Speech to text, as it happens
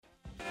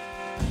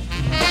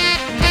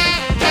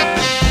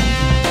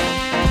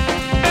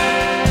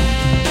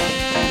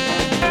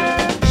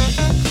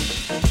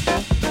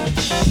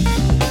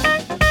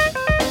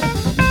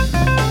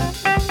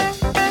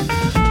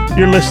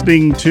You're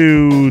listening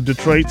to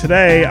Detroit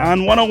Today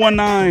on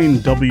 1019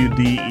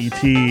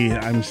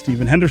 WDET. I'm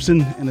Stephen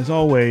Henderson, and as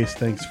always,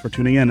 thanks for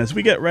tuning in as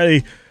we get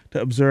ready to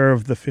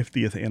observe the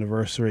 50th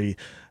anniversary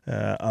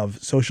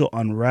of social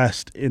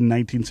unrest in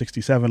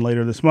 1967.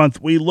 Later this month,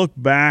 we look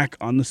back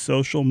on the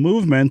social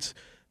movements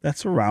that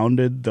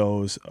surrounded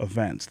those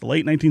events. The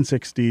late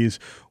 1960s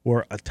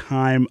were a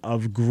time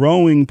of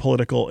growing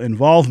political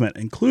involvement,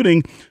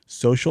 including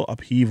social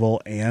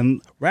upheaval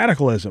and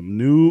radicalism.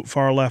 New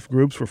far-left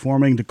groups were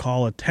forming to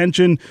call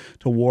attention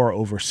to war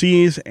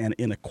overseas and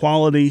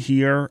inequality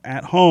here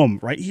at home.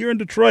 Right here in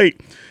Detroit,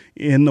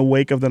 in the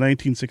wake of the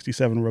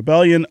 1967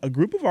 rebellion, a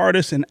group of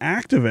artists and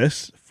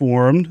activists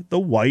formed the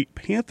White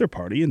Panther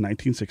Party in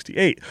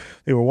 1968.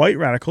 They were white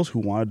radicals who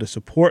wanted to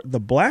support the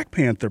Black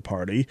Panther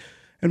Party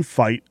and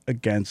fight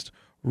against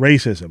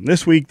racism.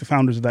 This week, the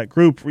founders of that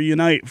group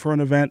reunite for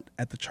an event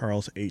at the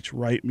Charles H.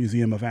 Wright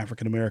Museum of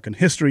African American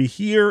History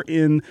here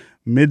in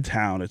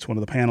Midtown. It's one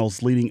of the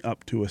panels leading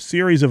up to a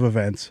series of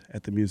events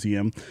at the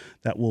museum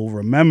that will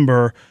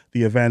remember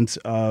the events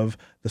of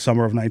the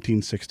summer of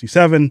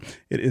 1967.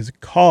 It is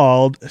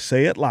called,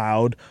 say it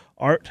loud,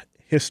 Art,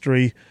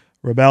 History,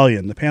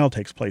 Rebellion. The panel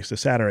takes place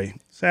this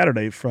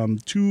Saturday from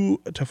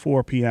 2 to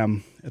 4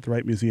 p.m. at the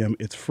Wright Museum.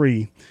 It's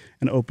free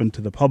and open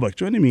to the public.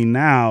 Joining me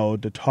now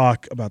to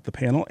talk about the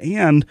panel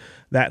and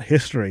that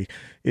history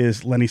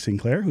is Lenny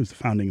Sinclair, who's the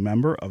founding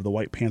member of the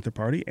White Panther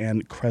Party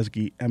and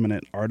Kresge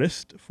Eminent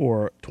Artist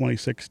for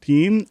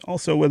 2016.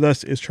 Also with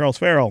us is Charles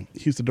Farrell.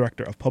 He's the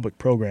Director of Public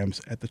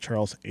Programs at the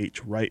Charles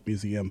H. Wright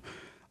Museum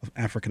of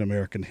African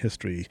American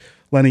History.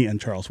 Lenny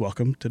and Charles,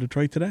 welcome to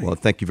Detroit Today. Well,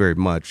 thank you very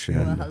much.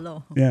 Well,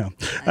 hello. Yeah.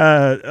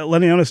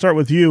 Lenny, I want to start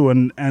with you,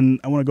 and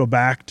I want to go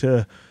back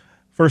to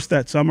first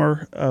that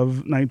summer of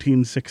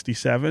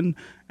 1967,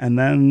 and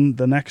then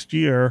the next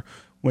year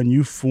when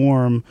you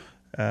form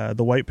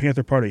the White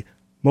Panther Party.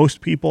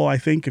 Most people, I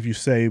think, if you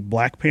say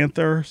Black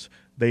Panthers,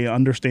 they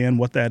understand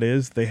what that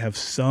is. They have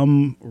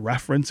some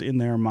reference in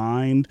their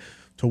mind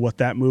to what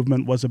that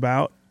movement was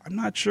about. I'm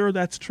not sure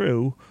that's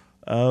true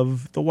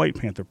of the White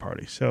Panther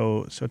Party.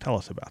 So tell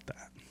us about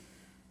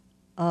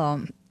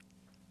that.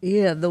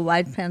 The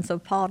White Panther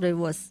Party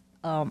was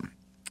a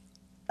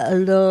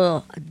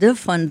little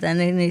different than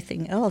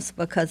anything else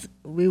because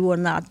we were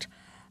not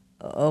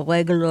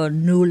regular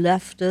new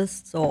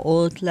leftists or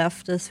old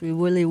leftists. We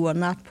really were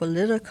not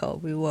political.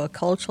 We were a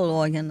cultural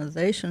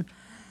organization,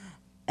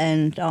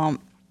 and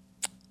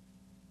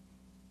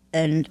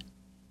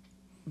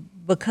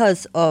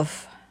because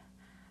of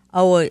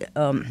our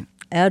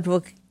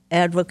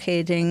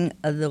advocating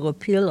the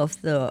repeal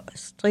of the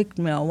strict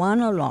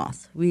marijuana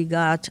laws, we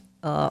got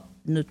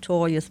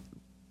notorious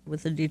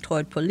with the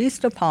Detroit Police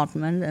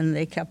Department, and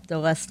they kept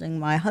arresting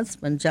my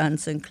husband, John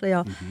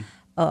Sinclair,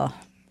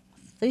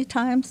 3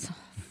 times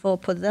for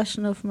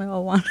possession of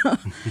marijuana.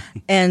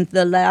 And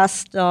the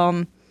last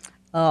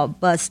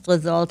bust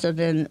resulted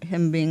in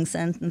him being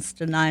sentenced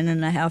to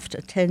 9.5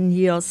 to 10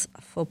 years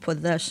for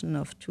possession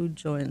of 2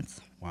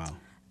 joints. Wow.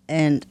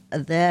 And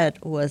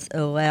that was a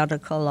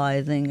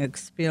radicalizing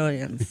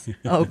experience,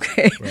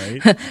 okay?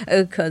 Right.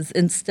 Because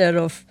instead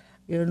of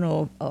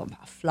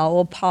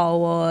flower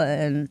power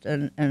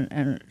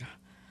and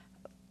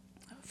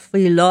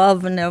free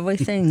love and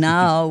everything.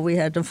 Now we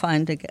had to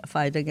fight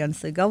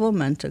against the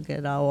government to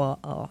get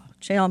our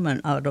chairman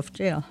out of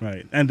jail.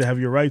 Right, and to have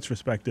your rights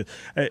respected.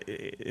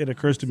 It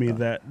occurs to me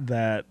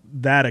that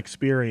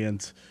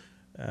experience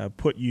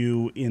put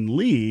you in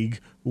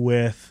league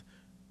with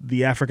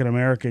the African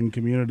American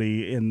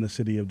community in the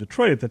city of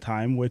Detroit at the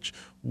time, which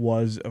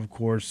was, of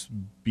course,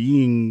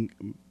 being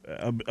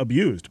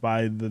abused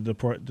by the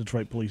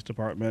Detroit Police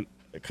Department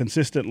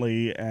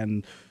consistently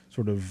and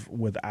sort of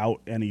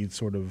without any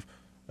sort of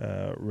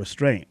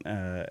restraint.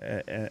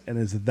 And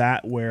is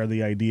that where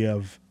the idea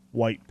of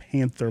White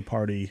Panther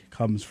Party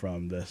comes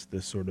from, this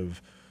sort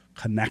of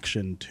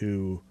connection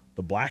to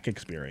the Black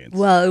experience?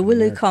 Well, it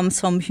really comes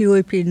from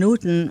Huey P.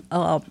 Newton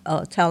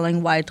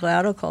telling white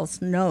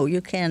radicals, no, you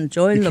can't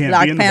join the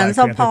Black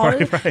Panther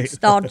Party. Right.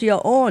 Start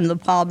your own. The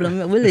problem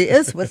really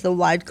is with the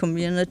white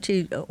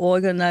community,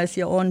 organize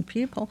your own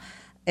people.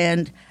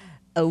 And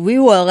we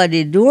were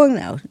already doing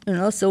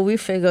that, so we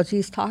figured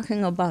he's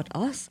talking about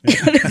us.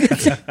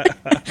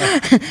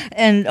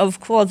 And, of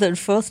course, at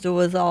first it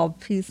was all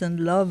peace and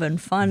love and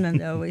fun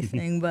and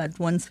everything, but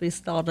once we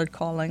started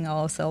calling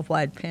ourselves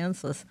White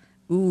Panthers,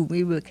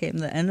 we became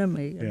the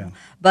enemy. You know?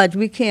 But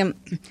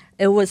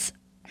it was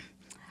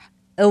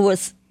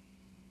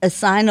a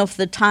sign of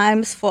the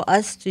times for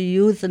us to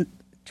use the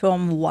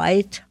term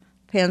White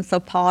Panther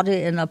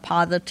Party in a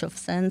positive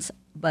sense,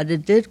 but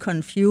it did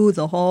confuse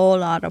a whole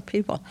lot of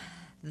people,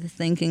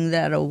 thinking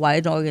that a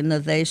white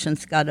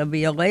organization's got to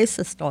be a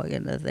racist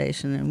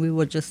organization, and we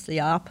were just the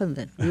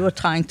opposite. We were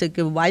trying to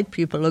give white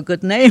people a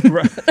good name.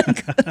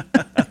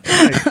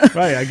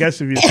 Right. I guess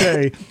if you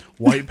say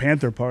White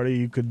Panther Party,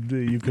 you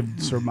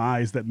could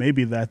surmise that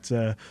maybe that's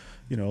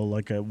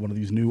like one of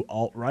these new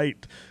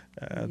alt-right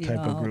type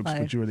of groups,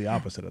 but you were the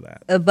opposite of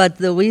that. But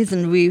the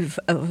reason we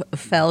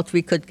felt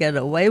we could get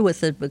away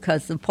with it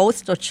because the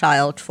poster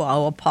child for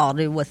our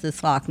party was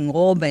this rock and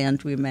roll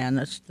band we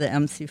managed, the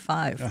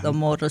MC5, the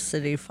Motor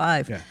City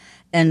 5. Yeah.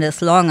 And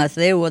as long as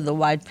they were the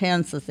White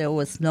Panthers, there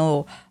was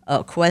no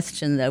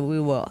question that we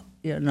were,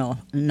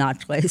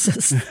 not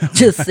racist,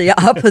 just the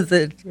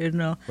opposite,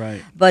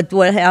 Right. But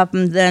what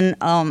happened then,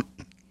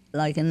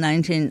 like in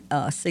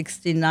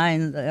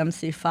 1969, the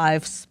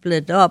MC5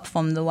 split up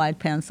from the White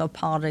Panther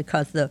Party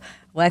because the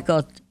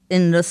record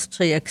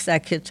industry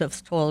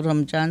executives told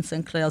them, John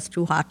Sinclair's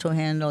too hot to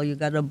handle, you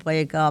got to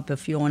break up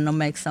if you want to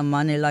make some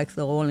money like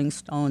the Rolling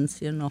Stones,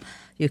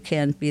 you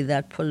can't be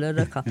that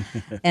political.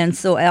 And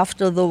so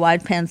after the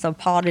White Panther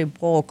Party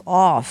broke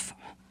off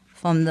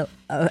from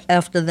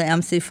after the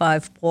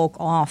MC5 broke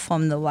off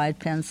from the White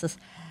Panthers,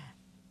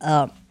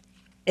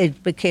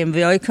 it became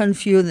very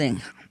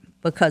confusing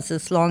because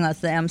as long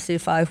as the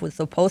MC5 was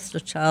the poster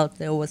child,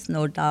 there was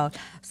no doubt.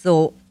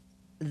 So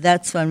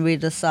that's when we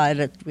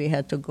decided we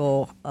had to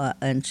go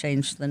and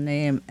change the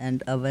name,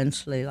 and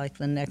eventually, like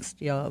the next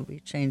year,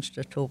 we changed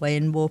it to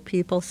Rainbow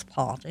People's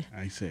Party.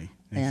 I see.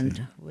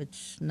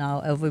 Which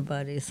now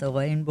everybody's a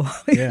rainbow.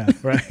 Yeah,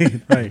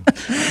 right.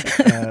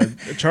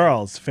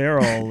 Charles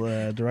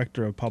Farrell,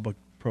 Director of Public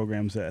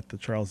Programs at the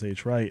Charles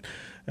H. Wright.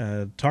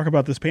 Talk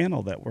about this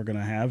panel that we're going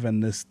to have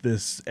and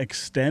this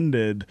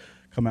extended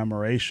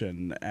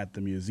commemoration at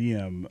the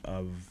museum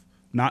of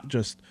not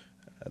just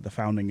the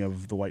founding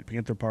of the White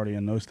Panther Party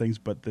and those things,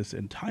 but this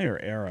entire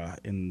era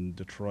in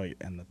Detroit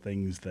and the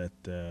things that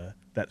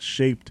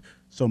shaped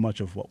so much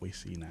of what we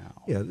see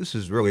now. Yeah, this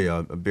is really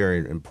a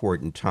very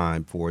important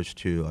time for us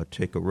to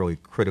take a really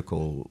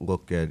critical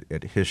look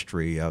at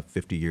history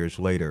 50 years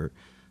later.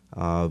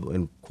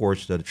 And of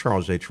course, the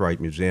Charles H. Wright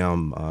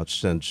Museum,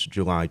 since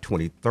July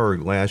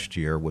 23rd last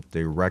year, with the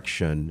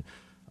erection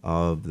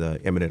of the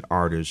eminent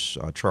artist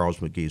Charles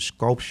McGee's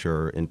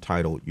sculpture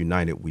entitled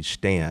United We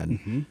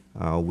Stand,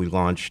 we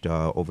launched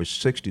over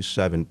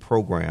 67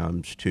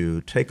 programs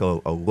to take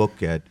a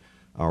look at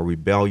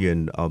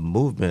rebellion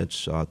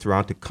movements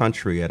throughout the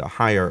country at a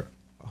higher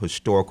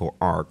historical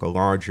arc, a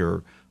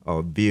larger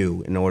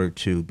view, in order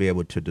to be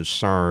able to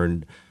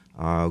discern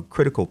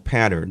critical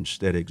patterns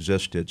that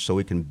existed so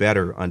we can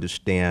better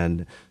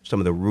understand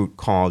some of the root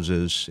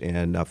causes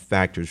and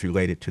factors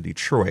related to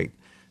Detroit.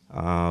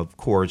 Of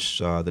course,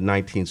 the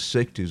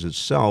 1960s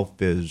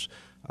itself is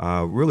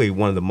really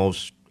one of the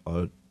most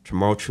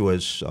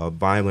tumultuous,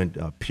 violent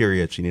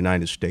periods in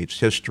United States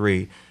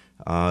history.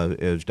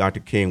 As Dr.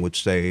 King would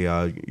say,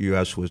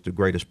 U.S. was the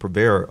greatest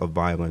purveyor of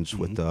violence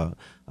with the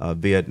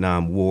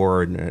Vietnam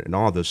War and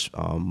all this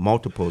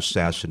multiple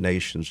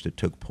assassinations that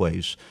took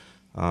place.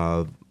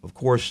 Of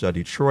course,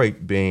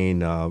 Detroit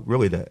being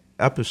really the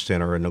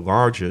epicenter and the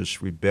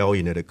largest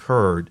rebellion that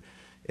occurred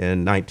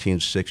in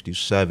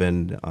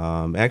 1967,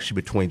 actually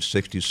between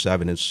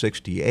 67 and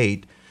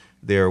 68,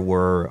 there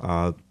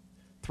were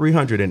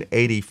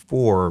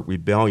 384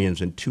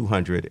 rebellions in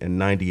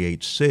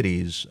 298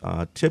 cities.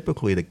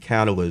 Typically, the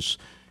catalyst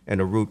and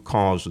the root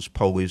cause is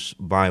police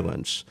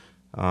violence.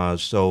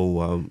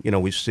 So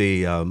we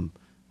see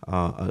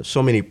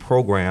so many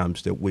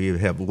programs that we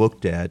have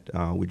looked at.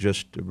 We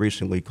just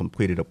recently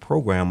completed a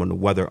program on the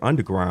Weather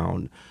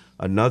Underground,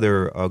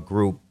 another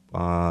group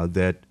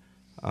that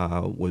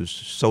was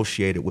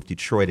associated with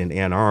Detroit and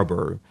Ann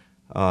Arbor,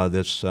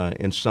 that's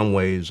in some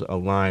ways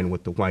aligned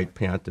with the White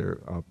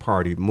Panther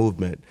Party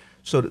movement.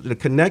 So the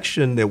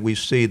connection that we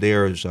see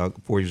there is,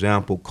 for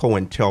example,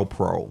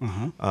 COINTELPRO,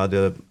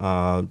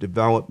 the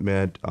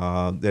development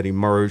that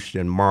emerged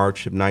in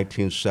March of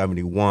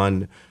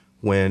 1971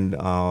 when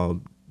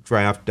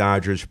draft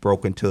dodgers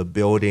broke into the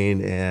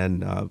building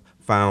and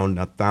found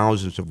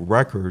thousands of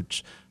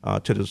records.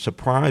 To the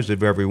surprise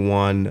of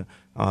everyone,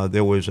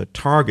 there was a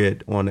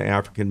target on the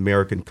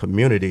African-American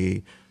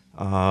community,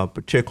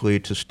 particularly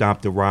to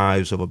stop the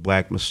rise of a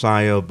black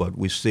messiah, but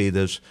we see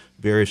this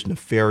various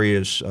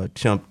nefarious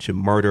attempt to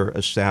murder,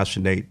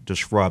 assassinate,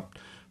 disrupt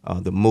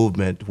the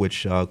movement,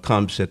 which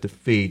comes at the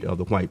feet of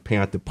the White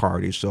Panther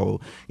Party. So,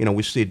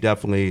 we see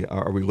definitely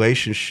a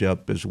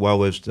relationship as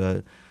well as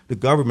the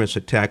government's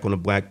attack on the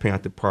Black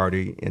Panther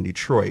Party in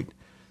Detroit.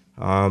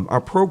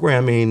 Our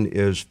programming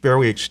is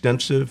fairly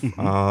extensive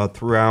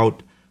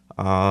throughout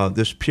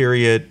this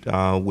period.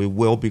 We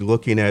will be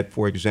looking at,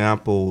 for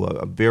example,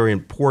 a very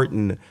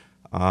important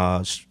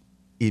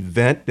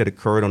event that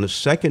occurred on the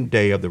second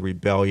day of the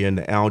rebellion,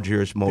 the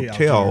Algiers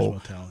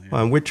Motel.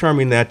 We're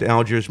terming that the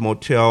Algiers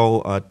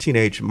Motel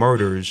teenage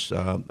murders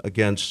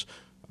against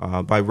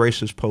by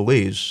racist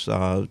police,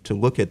 to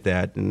look at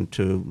that and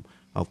to,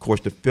 of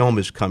course, the film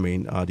is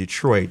coming,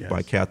 Detroit,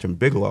 by Catherine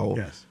Bigelow.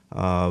 Yes.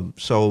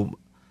 So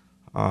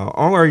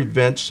all our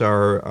events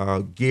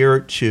are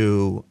geared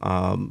to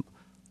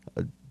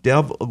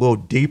delve a little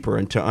deeper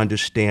into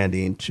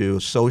understanding, to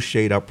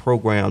associate our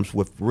programs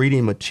with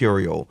reading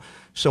material.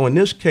 So in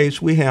this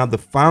case, we have the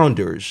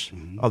founders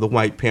of the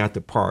White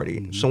Panther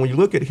Party. So when you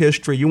look at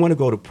history, you want to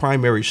go to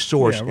primary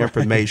source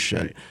information.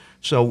 Right.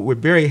 So we're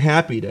very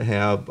happy to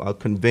have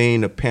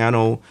convened a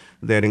panel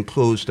that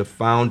includes the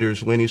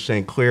founders, Lenny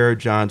St. Clair,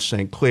 John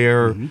St.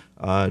 Clair,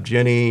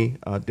 Jenny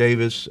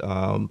Davis,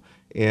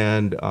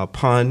 and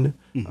Pun.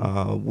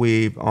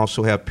 We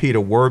also have Peter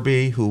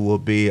Werby, who will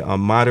be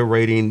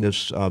moderating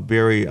this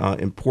very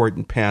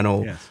important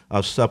panel,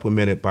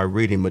 supplemented by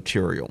reading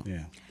material.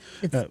 Yeah.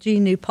 It's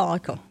Jeannie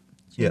Parker.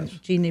 Yes.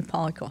 Jeannie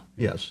Parker.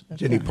 Yes,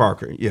 Jenny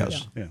Parker,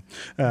 yes. Yeah.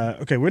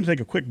 Okay, we're going to take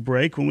a quick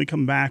break. When we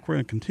come back, we're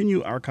going to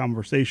continue our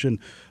conversation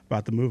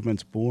about the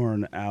movements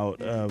born out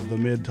of the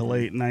mid to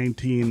late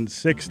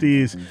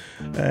 1960s.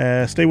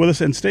 Stay with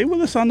us, and stay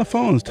with us on the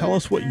phones. Tell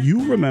us what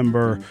you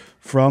remember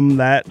from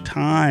that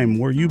time.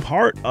 Were you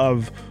part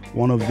of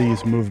one of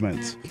these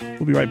movements?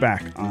 We'll be right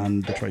back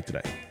on Detroit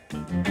Today.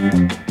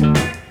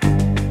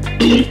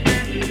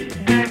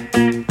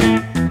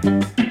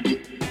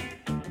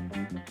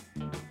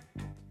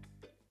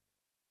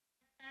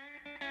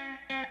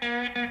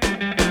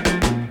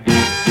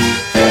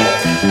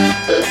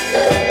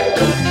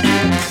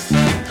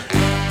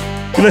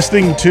 You're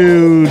listening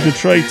to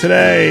Detroit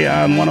Today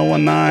on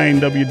 101.9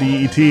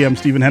 WDET. I'm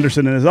Stephen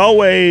Henderson, and as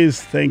always,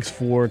 thanks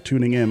for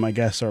tuning in. My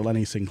guests are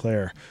Lenny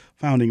Sinclair,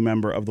 founding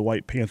member of the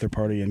White Panther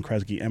Party and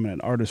Kresge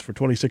Eminent Artist for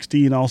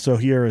 2016. Also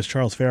here is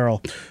Charles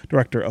Farrell,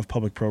 Director of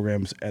Public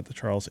Programs at the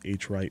Charles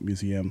H. Wright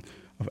Museum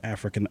of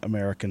African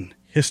American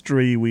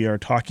History. We are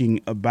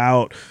talking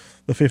about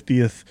the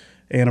 50th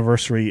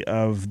anniversary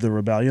of the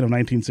rebellion of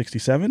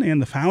 1967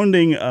 and the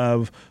founding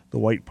of the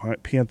White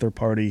Panther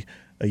Party.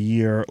 A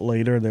year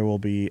later, there will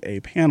be a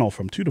panel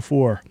from 2 to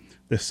 4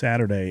 this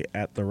Saturday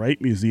at the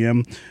Wright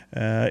Museum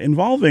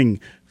involving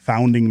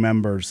founding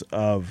members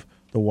of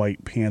the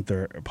White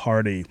Panther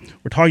Party.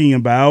 We're talking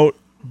about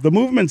the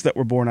movements that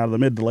were born out of the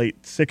mid to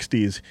late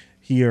 60s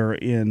here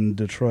in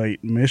Detroit,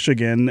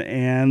 Michigan,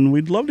 and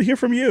we'd love to hear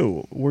from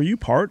you. Were you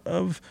part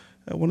of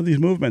one of these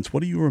movements?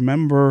 What do you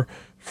remember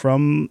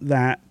from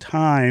that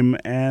time,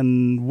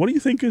 and what do you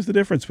think is the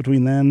difference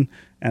between then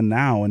and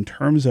now in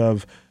terms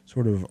of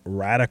sort of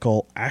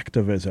radical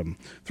activism?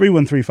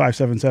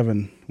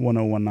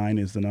 313-577-1019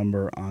 is the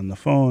number on the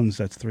phones.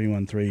 That's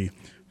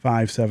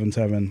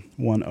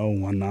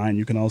 313-577-1019.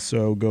 You can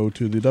also go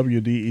to the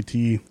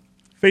WDET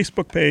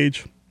Facebook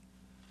page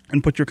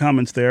and put your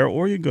comments there,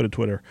 or you can go to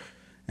Twitter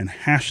and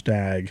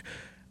hashtag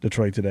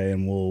Detroit Today,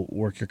 and we'll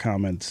work your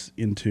comments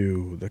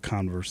into the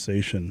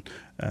conversation.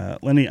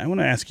 Lenny, I want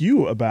to ask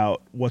you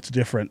about what's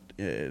different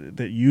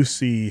that you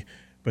see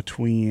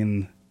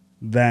between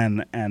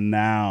then and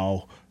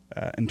now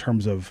in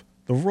terms of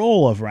the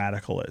role of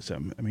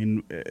radicalism. I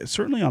mean,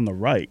 certainly on the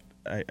right,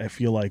 I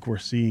feel like we're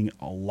seeing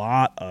a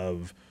lot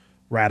of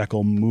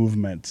radical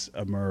movements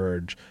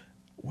emerge.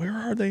 Where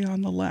are they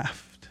on the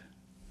left?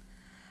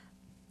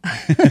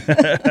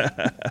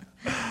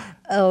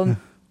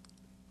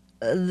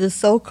 The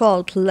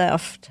so-called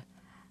left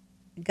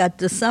got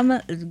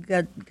destroyed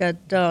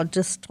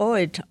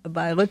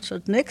by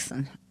Richard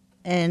Nixon,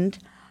 and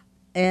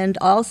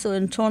also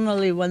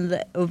internally when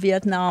the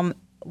Vietnam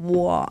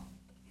War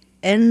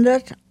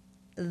ended,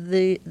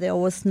 there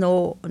was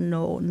no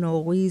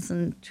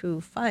reason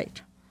to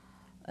fight,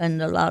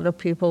 and a lot of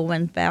people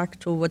went back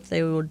to what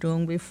they were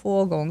doing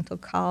before, going to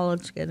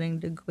college, getting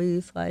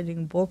degrees,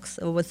 writing books.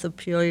 It was a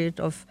period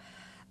of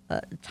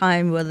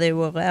time where they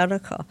were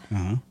radical.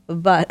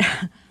 But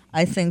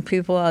I think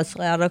people are as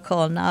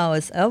radical now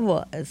as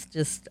ever. It's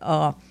just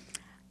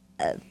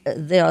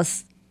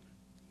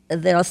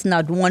there's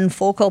not one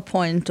focal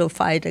point to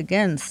fight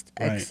against,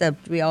 right,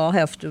 except we all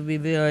have to be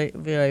very,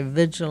 very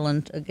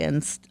vigilant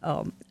against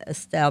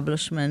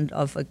establishment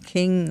of a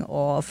king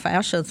or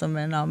fascism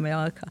in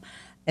America.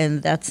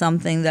 And that's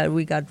something that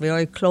we got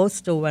very close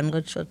to when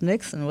Richard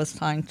Nixon was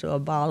trying to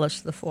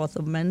abolish the Fourth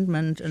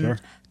Amendment and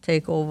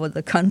take over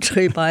the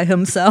country by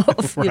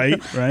himself.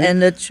 Right.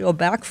 And it sure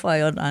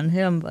backfired on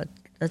him, but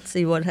let's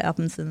see what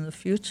happens in the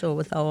future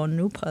with our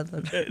new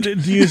president.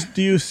 Do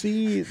you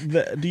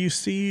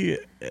see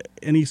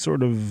any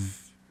sort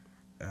of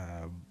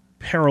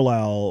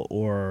parallel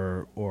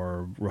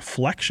or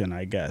reflection,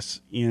 I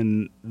guess,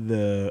 in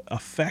the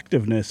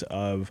effectiveness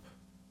of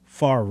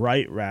far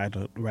right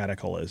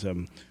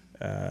radicalism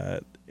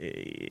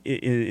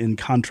in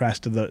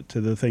contrast to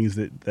the things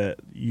that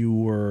you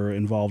were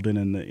involved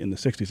in the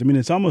 60s? I mean,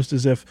 it's almost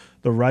as if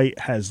the right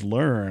has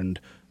learned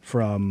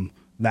from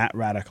that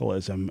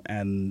radicalism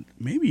and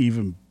maybe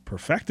even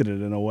perfected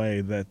it in a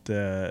way that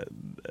the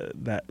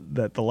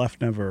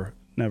left never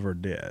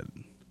did.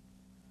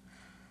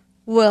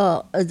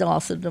 Well, it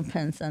also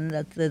depends on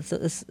that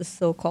this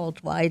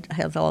so-called right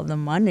has all the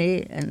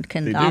money and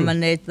can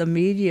dominate the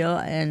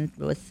media, and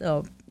with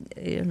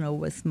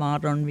with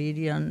modern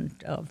media and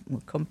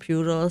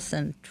computers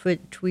and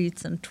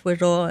tweets and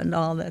Twitter and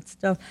all that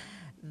stuff,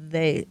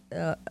 it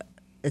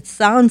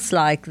sounds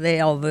like they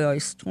are very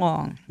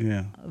strong.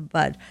 Yeah.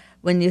 But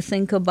when you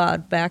think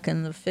about back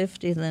in the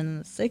 50s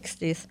and the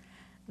 60s,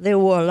 they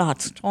were a lot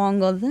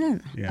stronger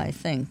then, I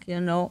think,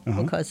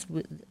 because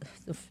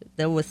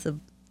there was a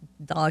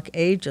dark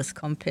ages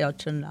compared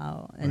to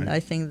now. And I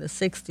think the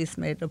 60s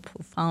made a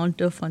profound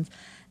difference.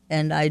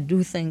 And I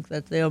do think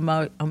that the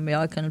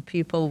American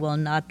people will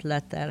not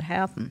let that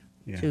happen,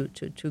 to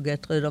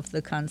get rid of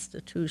the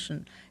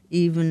Constitution.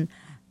 Even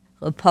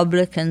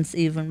Republicans,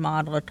 even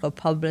moderate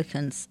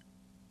Republicans,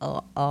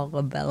 are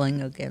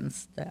rebelling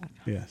against that.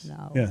 Yes.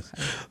 Now. Yes.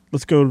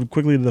 Let's go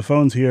quickly to the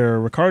phones here.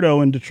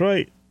 Ricardo in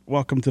Detroit.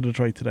 Welcome to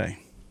Detroit Today.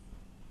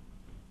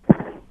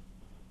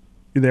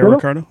 You there, Hello?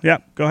 Ricardo? Yeah,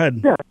 go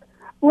ahead. Yeah.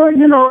 Well,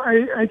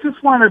 I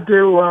just wanted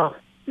to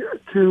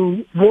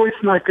voice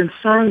my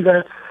concern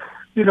that,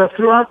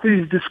 throughout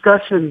these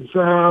discussions,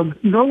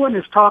 no one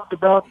has talked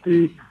about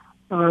the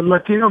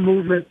Latino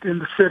movement in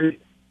the city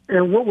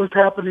and what was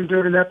happening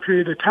during that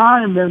period of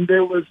time. And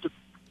there was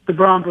the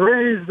Brown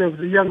Berets, there was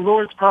the Young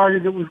Lords Party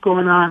that was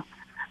going on.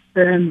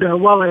 And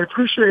while I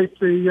appreciate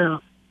the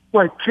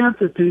White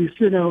Panther piece,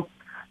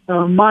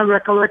 my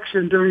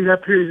recollection during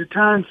that period of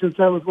time, since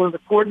I was one of the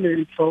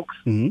coordinating folks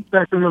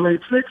back in the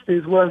late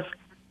 60s, was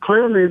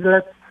clearly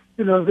that,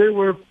 they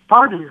were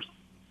partiers,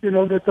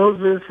 that those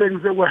were the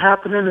things that were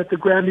happening at the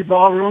Grandy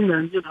Ballroom,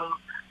 and,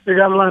 they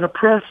got a lot of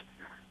press.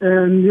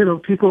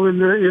 And, people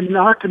in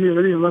our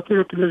community, the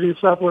Latino community in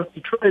Southwest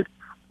Detroit,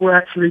 were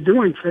actually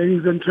doing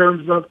things in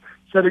terms of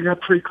setting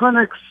up free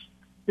clinics,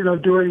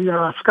 doing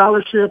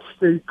scholarships.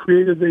 They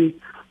created the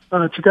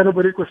Chicano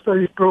Boricua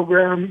Studies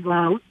program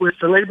with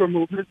the labor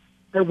movement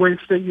at Wayne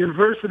State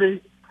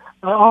University,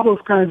 all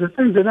those kinds of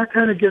things. And that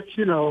kind of gets,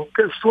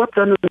 swept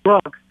under the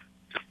rug.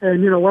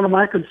 And, one of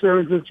my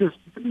concerns is just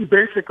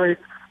basically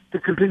the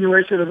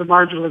continuation of the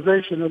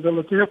marginalization of the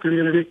Latino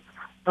community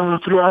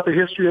throughout the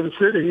history of the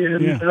city,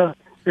 and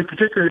in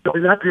particular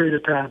during that period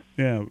of time.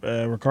 Yeah,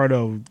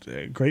 Ricardo,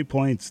 great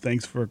points.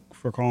 Thanks for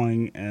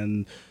calling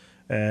and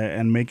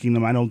making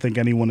them. I don't think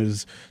anyone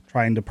is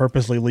trying to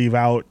purposely leave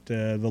out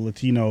the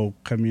Latino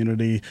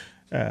community,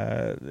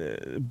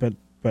 but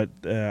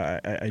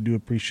I do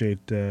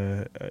appreciate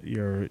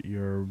your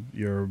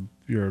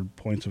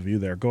points of view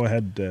there. Go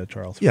ahead,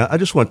 Charles. Yeah, I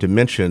just want to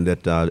mention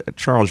that at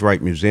Charles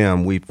Wright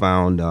Museum, we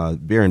found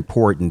very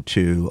important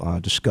to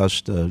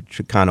discuss the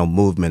Chicano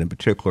movement in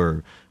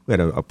particular. We had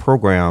a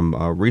program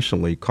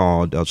recently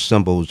called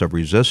Symbols of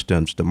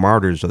Resistance, the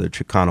Martyrs of the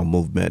Chicano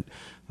Movement.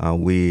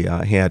 We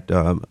had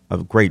a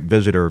great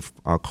visitor,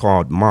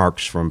 Claude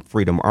Marks from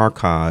Freedom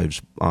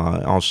Archives,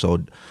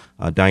 also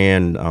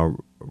Diane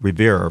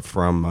Rivera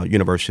from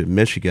University of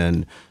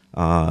Michigan,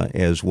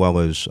 as well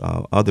as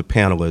other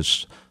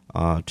panelists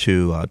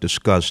to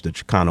discuss the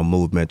Chicano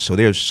movement. So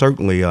there's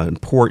certainly an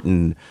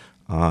important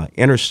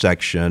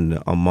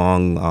intersection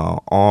among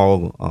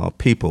all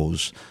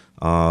peoples,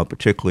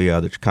 particularly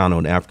the Chicano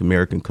and African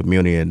American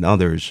community and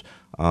others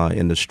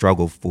in the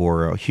struggle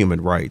for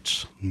human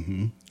rights.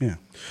 Mm-hmm. Yeah.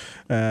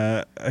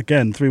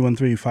 Again,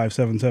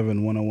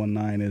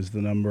 313-577-1019 is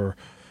the number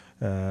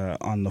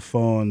on the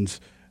phones.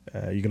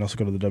 You can also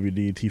go to the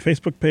WDET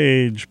Facebook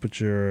page, put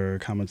your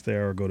comments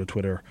there, or go to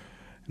Twitter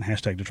and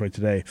hashtag Detroit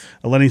Today.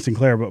 Lenny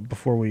Sinclair, but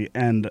before we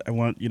end, I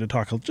want you to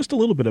talk just a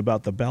little bit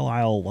about the Belle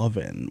Isle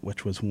Love-In,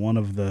 which was one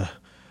of the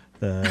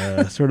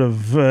sort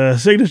of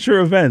signature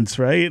events,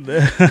 right?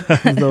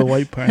 The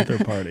White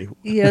Panther Party.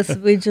 Yes,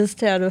 we just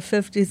had a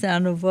 50th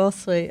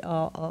anniversary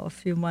a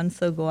few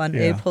months ago on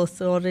April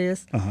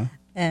 30th. Uh-huh.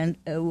 And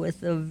it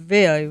was a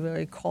very,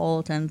 very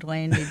cold and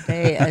rainy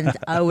day, and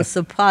I was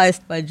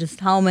surprised by just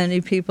how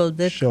many people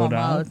did come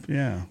out.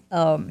 Yeah.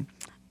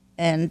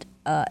 And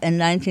in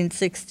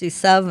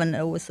 1967,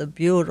 it was a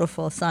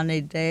beautiful sunny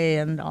day,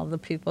 and all the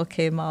people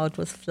came out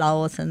with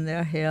flowers in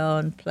their hair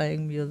and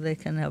playing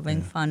music and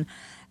having fun.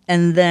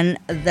 And then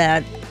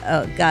that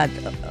got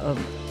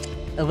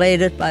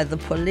raided by the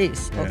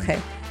police. Yeah.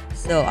 Okay.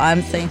 So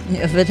I'm thinking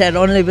if it had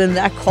only been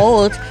that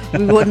cold,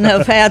 we wouldn't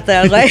have had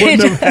that raid. We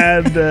wouldn't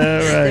have had,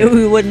 right.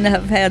 We wouldn't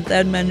have had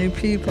that many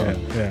people.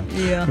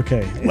 Yeah.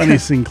 Okay. Lenny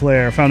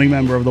Sinclair, founding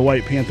member of the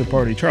White Panther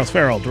Party. Charles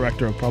Farrell,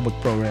 Director of Public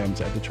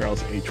Programs at the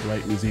Charles H.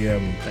 Wright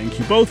Museum. Thank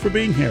you both for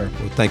being here.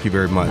 Well, thank you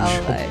very much.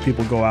 All right. Hope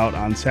people go out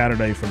on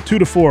Saturday from 2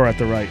 to 4 at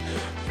the Wright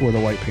for the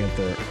White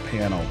Panther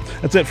panel.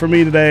 That's it for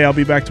me today. I'll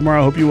be back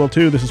tomorrow. Hope you will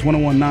too. This is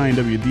 101.9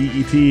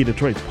 WDET,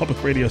 Detroit's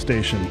public radio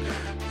station.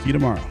 See you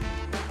tomorrow.